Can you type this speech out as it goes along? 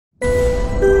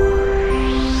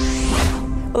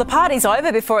Well, the party's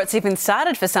over before it's even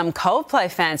started for some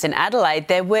Coldplay fans in Adelaide.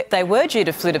 They were due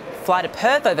to fly to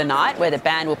Perth overnight, where the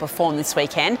band will perform this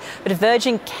weekend, but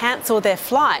Virgin cancelled their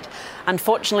flight.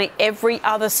 Unfortunately, every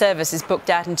other service is booked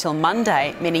out until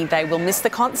Monday, meaning they will miss the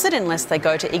concert unless they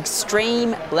go to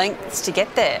extreme lengths to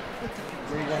get there.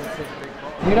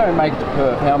 You don't make it to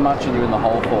Perth. How much are you in the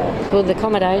hole for? With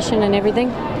accommodation and everything,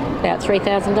 about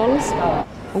 $3,000.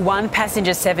 One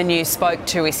passenger 7 News spoke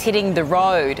to is hitting the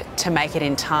road to make it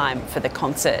in time for the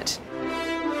concert.